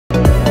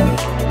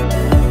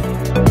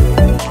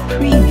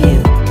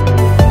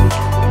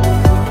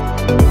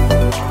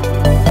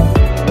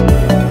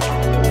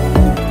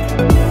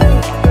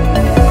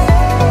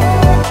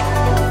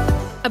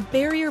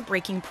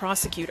striking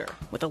prosecutor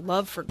with a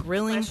love for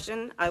grilling.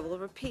 Question, I will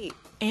repeat.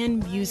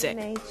 And music.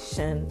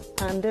 Nation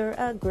under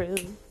a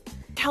groove.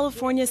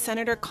 California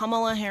Senator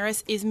Kamala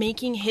Harris is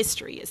making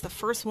history as the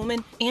first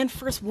woman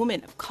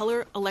of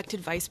color elected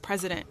vice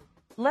president.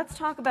 Let's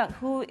talk about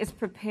who is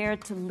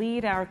prepared to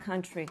lead our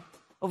country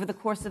over the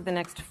course of the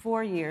next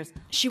 4 years.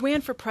 She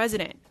ran for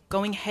president,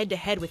 going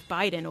head-to-head with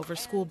Biden over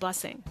school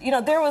busing. You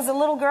know, there was a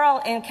little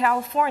girl in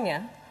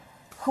California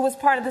who was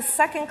part of the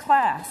second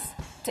class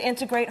to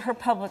integrate her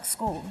public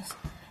schools.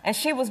 And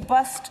she was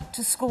bused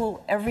to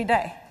school every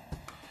day.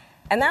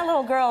 And that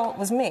little girl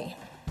was me.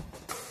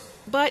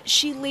 But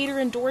she later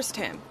endorsed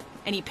him,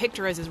 and he picked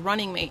her as his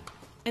running mate.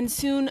 And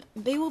soon,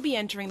 they will be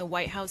entering the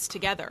White House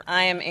together.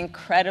 I am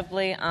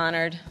incredibly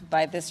honored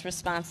by this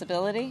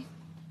responsibility,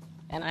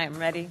 and I am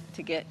ready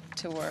to get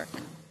to work.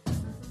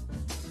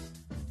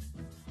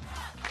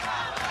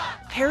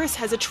 Harris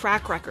has a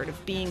track record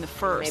of being the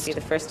first. You may be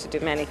the first to do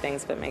many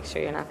things, but make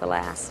sure you're not the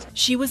last.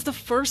 She was the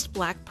first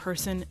black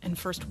person and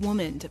first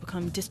woman to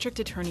become district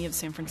attorney of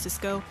San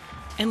Francisco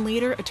and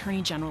later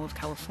attorney general of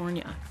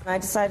California. I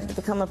decided to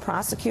become a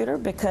prosecutor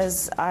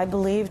because I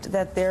believed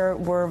that there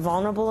were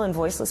vulnerable and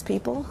voiceless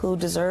people who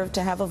deserved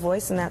to have a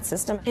voice in that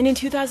system. And in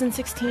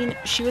 2016,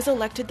 she was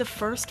elected the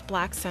first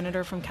black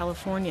senator from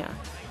California.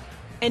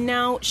 And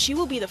now she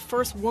will be the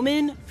first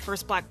woman,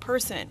 first black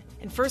person,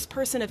 and first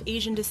person of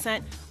Asian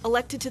descent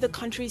elected to the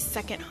country's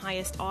second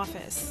highest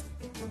office.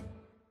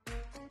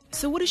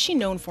 So what is she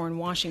known for in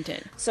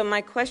Washington? So my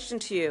question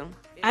to you.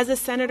 As a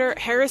senator,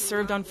 Harris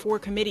served on 4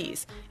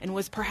 committees and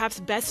was perhaps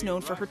best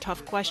known for her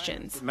tough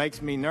questions. It makes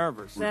me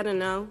nervous. Is that a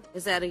no?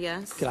 Is that a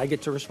yes? Could I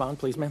get to respond,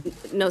 please, ma'am?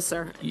 No,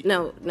 sir.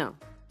 No.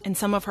 And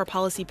some of her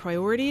policy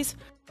priorities?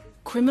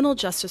 Criminal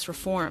justice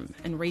reform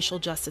and racial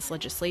justice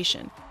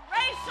legislation.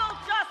 Racial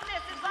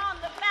justice is on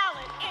the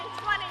ballot in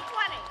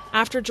 2020.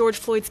 After George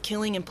Floyd's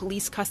killing in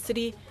police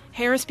custody,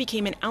 Harris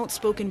became an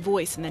outspoken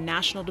voice in the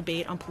national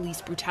debate on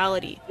police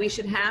brutality. We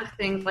should have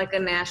things like a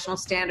national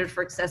standard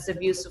for excessive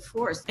use of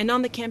force. And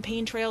on the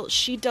campaign trail,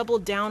 she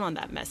doubled down on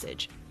that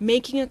message,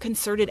 making a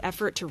concerted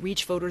effort to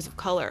reach voters of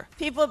color.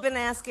 People have been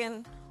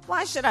asking,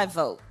 why should I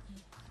vote?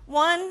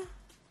 1,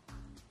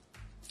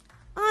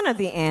 honor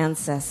the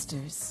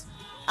ancestors.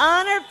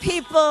 Honor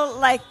people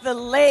like the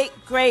late,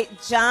 great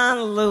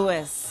John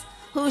Lewis,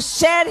 who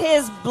shed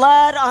his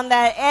blood on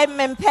that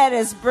Edmund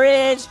Pettus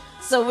Bridge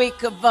so we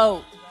could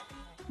vote.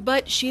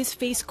 But she's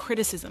faced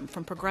criticism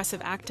from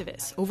progressive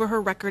activists over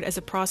her record as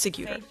a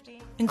prosecutor,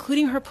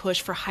 including her push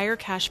for higher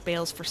cash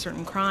bails for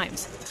certain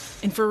crimes,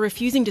 and for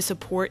refusing to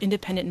support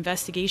independent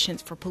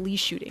investigations for police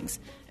shootings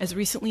as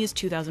recently as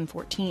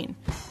 2014.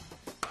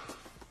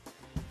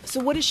 So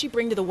what does she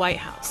bring to the White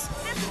House?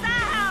 This is our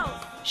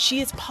house.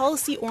 She is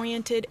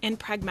policy-oriented and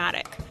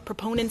pragmatic.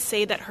 Proponents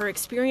say that her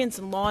experience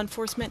in law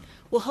enforcement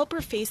will help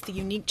her face the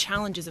unique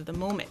challenges of the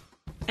moment,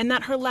 and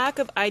that her lack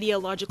of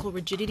ideological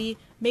rigidity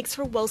makes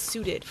her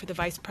well-suited for the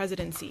vice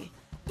presidency.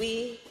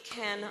 We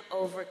can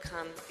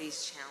overcome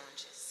these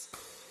challenges.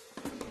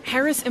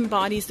 Harris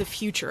embodies the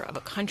future of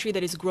a country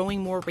that is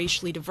growing more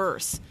racially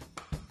diverse.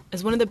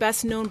 As one of the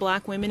best-known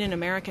black women in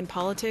American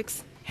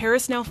politics,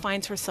 Harris now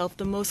finds herself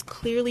the most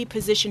clearly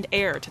positioned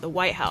heir to the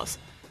White House,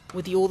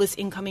 with the oldest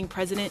incoming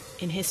president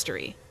in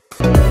history.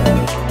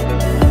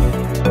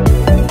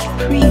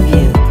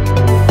 Preview.